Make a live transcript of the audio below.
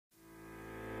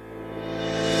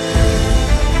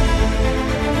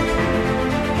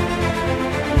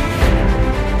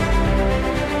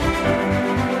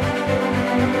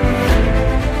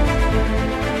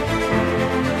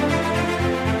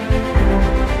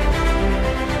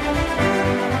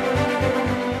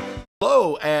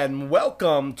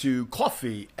welcome to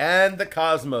Coffee and the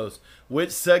Cosmos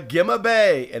with Sagima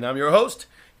Bay. And I'm your host,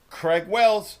 Craig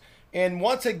Wells. And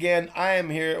once again, I am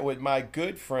here with my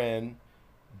good friend,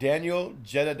 Daniel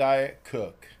Jedediah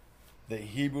Cook, the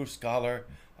Hebrew scholar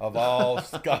of all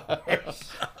scholars.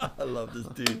 I love this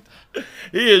dude.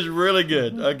 He is really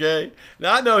good, okay?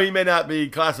 Now, I know he may not be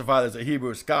classified as a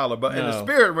Hebrew scholar, but in the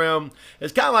spirit realm,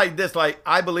 it's kind of like this. Like,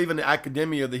 I believe in the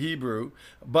academia of the Hebrew,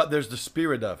 but there's the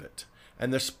spirit of it.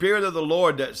 And the spirit of the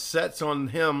Lord that sets on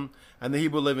him and the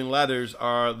Hebrew Living Letters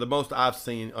are the most I've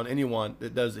seen on anyone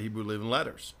that does the Hebrew Living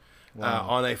Letters. Wow.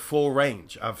 On a full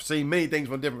range. I've seen many things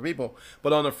from different people,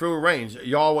 but on a full range,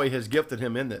 Yahweh has gifted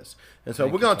him in this. And so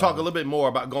we're going to talk a little bit more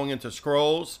about going into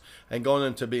scrolls and going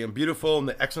into being beautiful and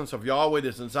the excellence of Yahweh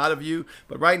that's inside of you.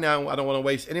 But right now, I don't want to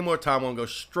waste any more time. I want to go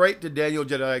straight to Daniel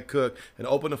Jedediah Cook and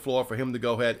open the floor for him to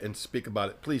go ahead and speak about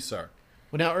it. Please, sir.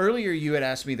 Well, now, earlier you had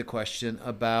asked me the question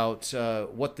about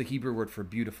what the Hebrew word for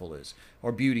beautiful is,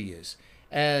 or beauty is.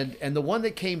 And the one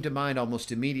that came to mind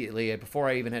almost immediately, before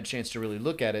I even had a chance to really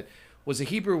look at it, was a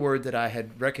Hebrew word that I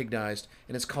had recognized,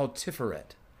 and it's called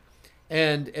tiferet.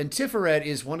 And tiferet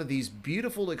is one of these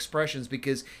beautiful expressions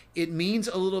because it means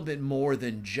a little bit more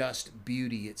than just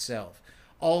beauty itself.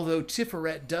 Although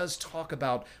tiferet does talk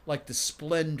about like the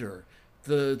splendor,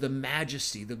 the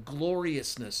majesty, the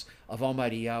gloriousness of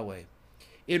Almighty Yahweh.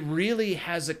 It really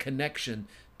has a connection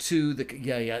to the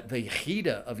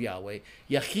Yehidah of Yahweh.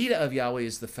 Yehidah of Yahweh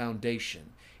is the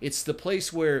foundation. It's the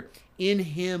place where in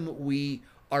Him we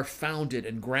are founded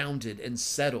and grounded and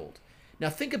settled. Now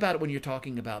think about it when you're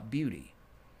talking about beauty.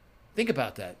 Think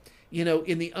about that. You know,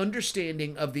 in the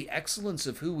understanding of the excellence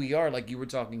of who we are, like you were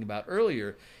talking about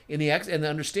earlier, and the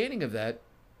understanding of that,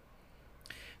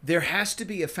 there has to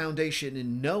be a foundation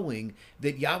in knowing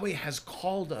that Yahweh has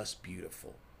called us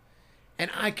beautiful. And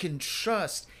I can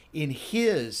trust in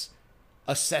His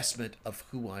assessment of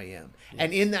who I am. Yes.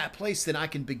 And in that place, then I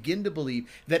can begin to believe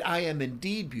that I am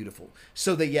indeed beautiful.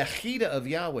 So the Yehidah of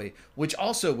Yahweh, which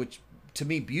to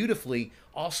me beautifully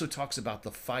also talks about the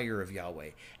fire of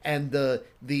Yahweh and the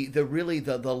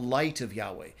light of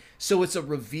Yahweh. So it's a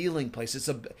revealing place.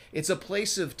 It's a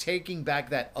place of taking back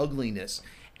that ugliness,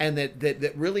 and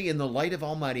that really in the light of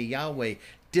Almighty Yahweh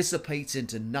dissipates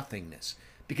into nothingness.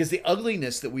 Because the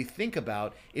ugliness that we think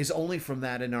about is only from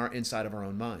that inside of our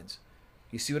own minds.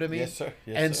 You see what I mean? Yes, sir.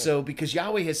 Yes, and sir. So because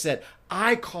Yahweh has said,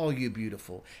 I call you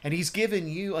beautiful, and He's given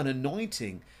you an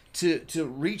anointing to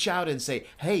reach out and say,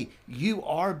 hey, you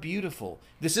are beautiful.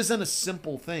 This isn't a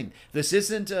simple thing. This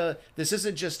isn't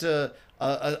just a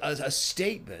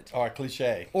statement. Or a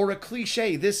cliche. Or a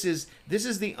cliche. This is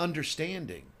the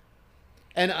understanding.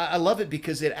 And I love it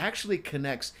because it actually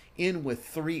connects in with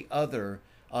three other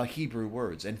Hebrew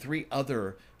words and three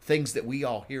other things that we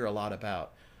all hear a lot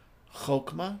about.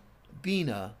 Chokmah,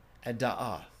 Bina, and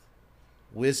Da'ath.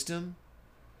 Wisdom,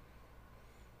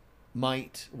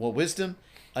 wisdom,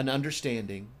 and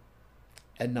understanding,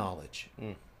 and knowledge.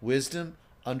 Wisdom,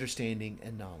 understanding,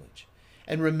 and knowledge.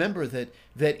 And remember that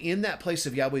in that place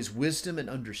of Yahweh's wisdom and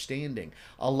understanding,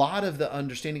 a lot of the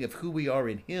understanding of who we are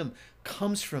in Him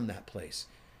comes from that place.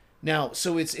 Now,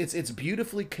 so it's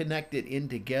beautifully connected in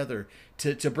together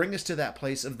to bring us to that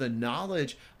place of the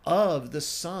knowledge of the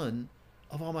Son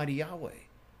of Almighty Yahweh.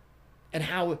 And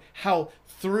how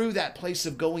through that place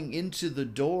of going into the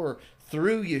door,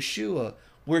 through Yeshua,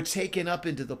 we're taken up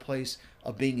into the place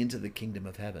of being into the kingdom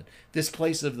of heaven. This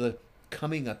place of the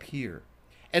coming up here.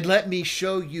 And let me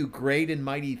show you great and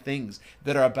mighty things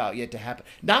that are about yet to happen.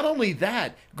 Not only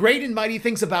that, great and mighty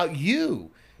things about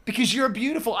you. Because you're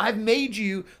beautiful. I've made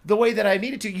you the way that I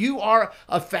needed to. You are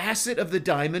a facet of the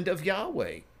diamond of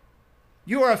Yahweh.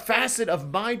 You are a facet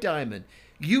of my diamond.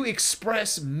 You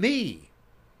express me.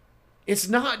 It's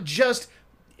not just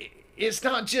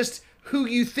who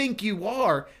you think you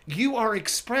are. You are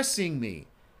expressing me.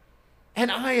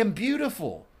 And I am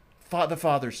beautiful, the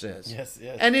Father says. Yes.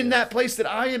 And in that place that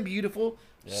I am beautiful,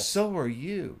 so are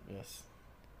you. Yes.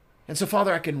 And so,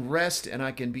 Father, I can rest and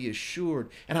I can be assured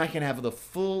and I can have the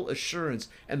full assurance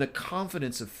and the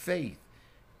confidence of faith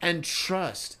and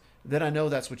trust that I know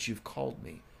that's what you've called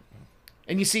me.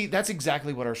 And you see, that's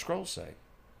exactly what our scrolls say.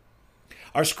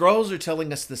 Our scrolls are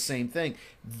telling us the same thing.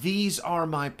 These are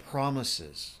my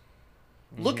promises.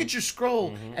 Look at your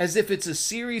scroll as if it's a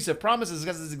series of promises,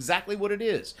 because it's exactly what it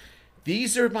is.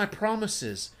 These are my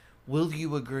promises. Will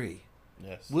you agree?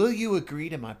 Yes. Will you agree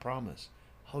to my promise?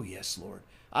 Oh, yes, Lord.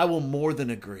 I will more than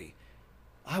agree.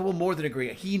 I will more than agree.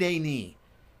 Hineni.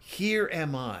 Here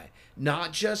am I.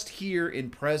 Not just here in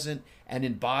present and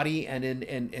in body and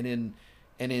in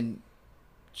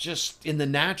just in the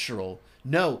natural,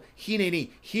 No, hineni.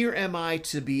 Here am I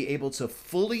to be able to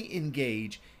fully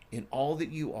engage in all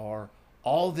that you are,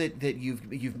 all that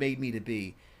you've made me to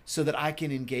be, so that I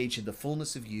can engage in the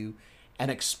fullness of you and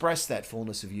express that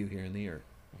fullness of you here in the earth.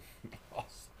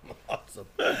 Awesome.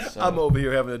 I'm over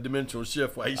here having a dimensional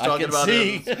shift while he's talking about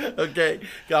see. it. Okay.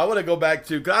 I want to go back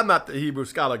to, because I'm not the Hebrew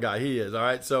scholar guy. He is. All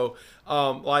right. So,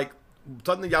 like,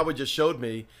 something Yahweh just showed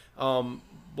me,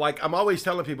 like, I'm always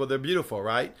telling people they're beautiful,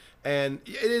 right? And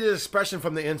it is an expression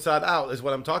from the inside out is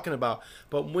what I'm talking about.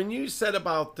 But when you said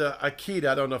about Akida,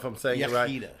 I don't know if I'm saying it right.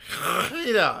 Akida.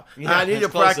 Yeah, I need to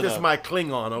that's close practice enough. my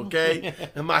Klingon, okay?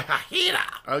 And my Ahida,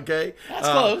 okay? That's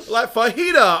close. Like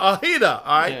fajita, Ahida,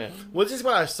 all right? Yeah. Well, this is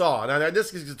what I saw. Now, this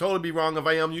could totally be wrong if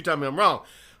I am. You tell me I'm wrong.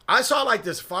 I saw like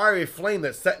this fiery flame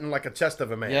that's set in like a chest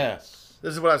of a man. Yes.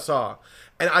 This is what I saw.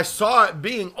 And I saw it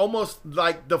being almost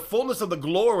like the fullness of the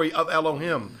glory of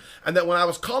Elohim. And that when I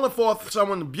was calling forth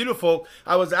someone beautiful,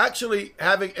 I was actually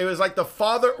having, it was like the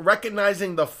Father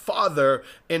recognizing the Father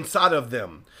inside of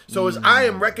them. So as I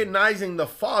am recognizing the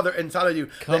Father inside of you,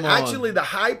 Come that on. actually the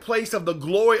high place of the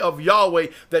glory of Yahweh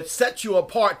that sets you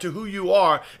apart to who you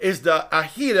are is the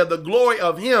Ahida, the glory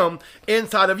of Him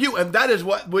inside of you. And that is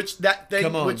that thing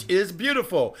Come on. which is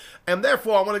beautiful. And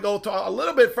therefore, I want to go to a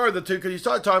little bit further too, because you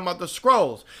started talking about the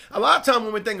scrolls. A lot of times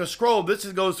when we think of scroll, this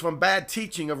goes from bad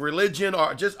teaching of religion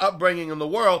or just upbringing in the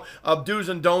world of do's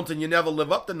and don'ts, and you never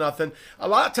live up to nothing. A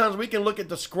lot of times we can look at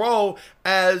the scroll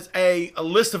as a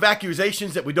list of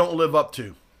accusations that we don't live up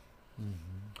to.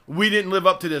 We didn't live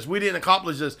up to this. We didn't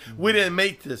accomplish this. We didn't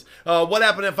make this. What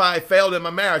happened if I failed in my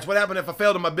marriage? What happened if I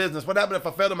failed in my business? What happened if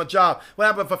I failed in my job? What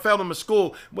happened if I failed in my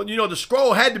school? Well, you know, the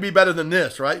scroll had to be better than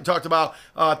this, right? You talked about,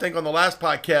 I think on the last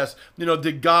podcast, you know,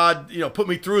 did God, you know, put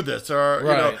me through this? Or, you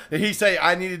know, Right. did He say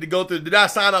I needed to go through, did I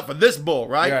sign up for this bull,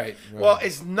 right? Right. Well,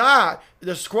 it's not,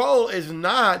 the scroll is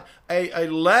not a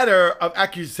letter of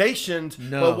accusations,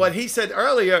 No. but what He said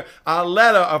earlier, a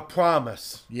letter of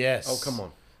promise. Yes. Oh, come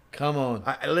on. Come on.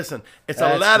 Listen, it's a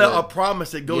That's ladder good. of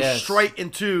promise that goes Yes. straight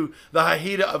into the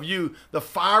Hahida of you, the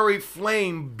fiery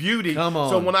flame beauty. Come on.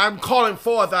 So when I'm calling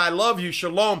forth, I love you,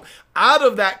 shalom, out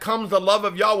of that comes the love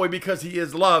of Yahweh because He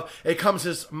is love. It comes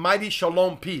His mighty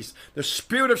shalom peace. The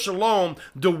spirit of shalom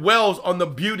dwells on the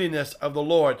beautiness of the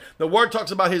Lord. The word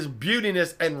talks about His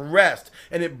beautiness and rest,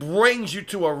 and it brings you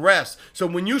to a rest. So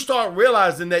when you start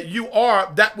realizing that you are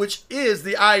that which is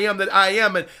the I am that I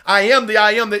am, and I am the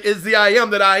I am that is the I am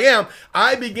that I am,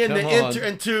 I begin to Come on. enter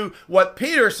into what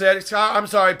Peter said,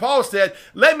 Paul said,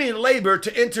 let me labor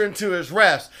to enter into His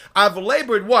rest. I've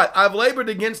labored what? I've labored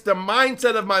against the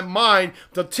mindset of my mind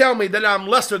to tell me that I'm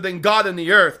lesser than God in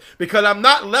the earth, because I'm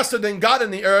not lesser than God in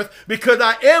the earth, because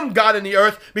I am God in the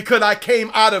earth, because I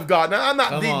came out of God. Now, I'm not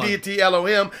Come the on. deity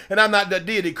Elohim, and I'm not the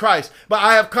deity Christ, but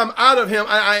I have come out of Him.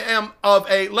 I am of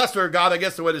a lesser God, I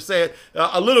guess the way to say it,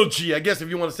 a little g, I guess if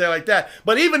you want to say it like that.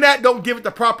 But even that don't give it the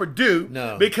proper due,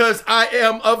 No. because I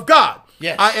am of God.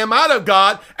 Yes. I am out of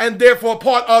God and therefore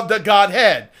part of the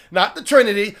Godhead. Not the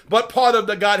Trinity, but part of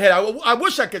the Godhead. I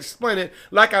wish I could explain it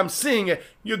like I'm seeing it.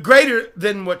 You're greater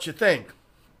than what you think.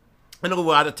 I know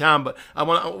we're out of time, but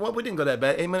well, we didn't go that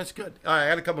bad. 8 minutes, good. All right, I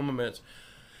got a couple more minutes.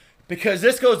 Because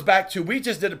this goes back to, we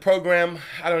just did a program.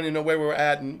 I don't even know where we were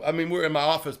at. And, I mean, we were in my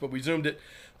office, but we Zoomed it.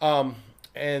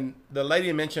 And the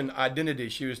lady mentioned identity.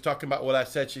 She was talking about what I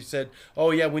said. She said,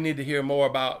 oh, yeah, we need to hear more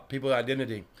about people's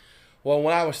identity. Well,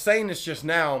 when I was saying this just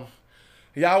now,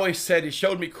 Yahweh said He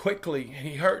showed me quickly, and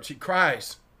He hurts, He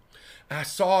cries. And I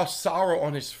saw sorrow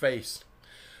on His face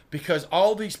because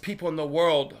all these people in the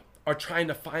world are trying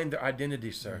to find their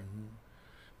identity, sir.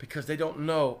 Because they don't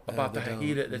know about the they don't.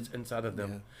 Hahida that's inside of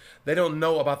them. Yeah. They don't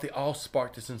know about the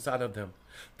Allspark that's inside of them.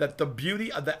 That the beauty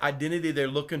of the identity they're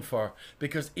looking for.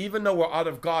 Because even though we're out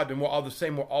of God and we're all the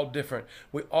same, we're all different.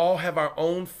 We all have our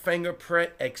own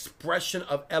fingerprint expression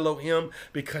of Elohim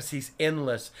because He's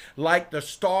endless. Like the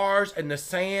stars and the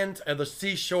sands and the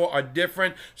seashore are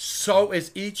different, so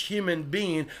is each human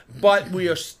being. But we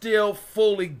are still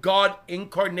fully God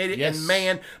incarnated Yes. in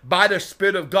man by the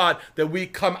Spirit of God, that we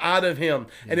come out of Him.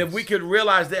 And if we could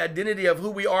realize the identity of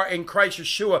who we are in Christ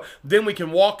Yeshua, then we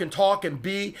can walk and talk and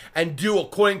be and do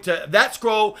according to that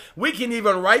scroll. We can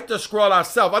even write the scroll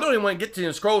ourselves. I don't even want to get to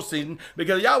the scroll season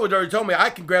because Yahweh already told me I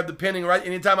can grab the pen and write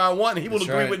anytime I want, and He will That's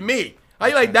agree right. with me. How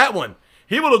you like that one?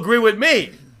 He will agree with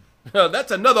me. That's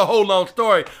another whole long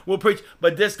story we'll preach.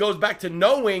 But this goes back to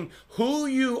knowing who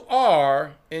you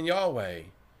are in Yahweh,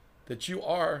 that you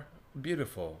are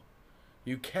beautiful.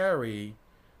 You carry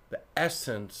the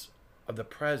essence of the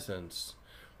presence.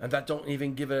 And that don't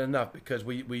even give it enough, because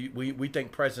we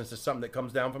think presence is something that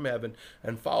comes down from heaven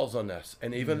and falls on us.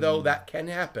 And even though that can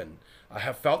happen, I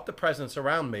have felt the presence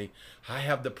around me. I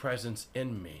have the presence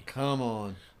in me. Come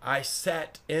on. I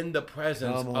sat in the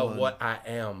presence of what I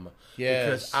am. Yes.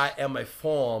 Because I am a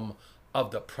form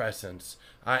of the presence.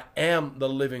 I am the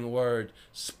living word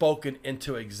spoken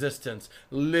into existence,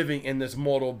 living in this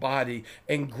mortal body,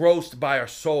 engrossed by our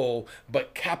soul,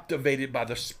 but captivated by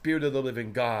the Spirit of the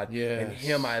living God. Yes. In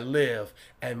him I live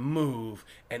and move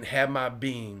and have my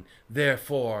being.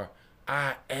 Therefore,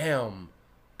 I am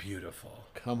beautiful.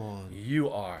 Come on. You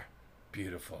are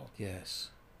beautiful. Yes.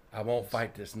 I won't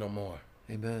fight this no more.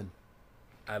 Amen.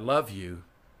 I love you.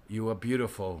 You are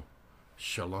beautiful.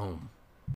 Shalom.